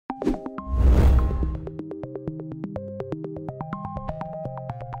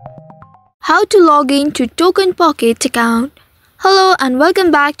How to log in to TokenPocket account. Hello and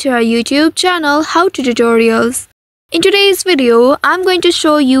welcome back to our YouTube channel How to Tutorials. In today's video, I'm going to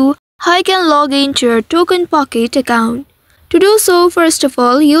show you how you can log in to your TokenPocket account. To do so, first of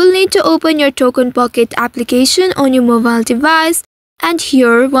all, you'll need to open your TokenPocket application on your mobile device, and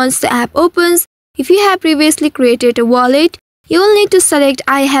here, once the app opens, if you have previously created a wallet, you will need to select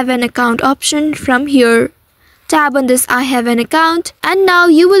I have an account option from here. Tap on this I have an account and now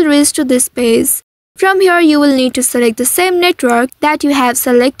you will reach to this page. From here you will need to select the same network that you have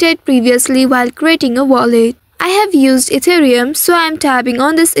selected previously while creating a wallet. I have used Ethereum, so I am tapping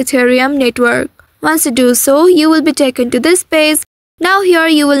on this Ethereum network. Once you do so, you will be taken to this page. Now here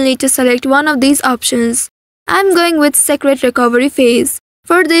you will need to select one of these options. I am going with secret recovery phase.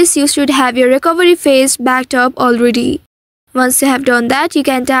 For this you should have your recovery phase backed up already. Once you have done that, you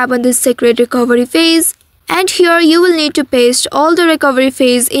can tap on this secret recovery phase. And here you will need to paste all the recovery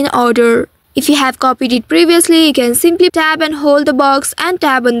phase in order. If you have copied it previously, you can simply tap and hold the box and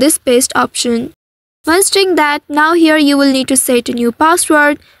tap on this paste option. Once doing that, now here you will need to set a new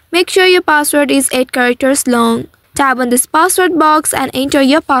password. Make sure your password is 8 characters long. Tap on this password box and enter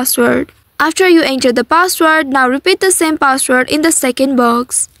your password. After you enter the password, now repeat the same password in the second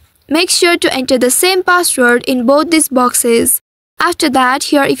box. Make sure to enter the same password in both these boxes. After that,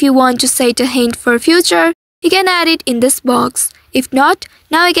 here if you want to set a hint for future, you can add it in this box. If not,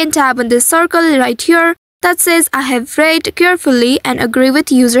 now you can tap on this circle right here that says I have read carefully and agree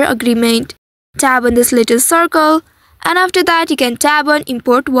with user agreement. Tap on this little circle and after that you can tap on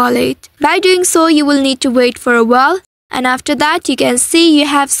import wallet. By doing so, you will need to wait for a while and after that you can see you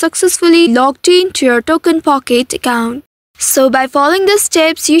have successfully logged in to your TokenPocket account. So by following the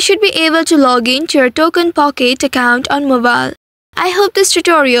steps, you should be able to log in to your TokenPocket account on mobile. I hope this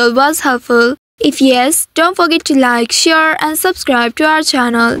tutorial was helpful. If yes, don't forget to like, share and subscribe to our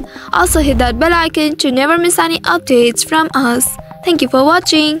channel. Also hit that bell icon to never miss any updates from us. Thank you for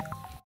watching.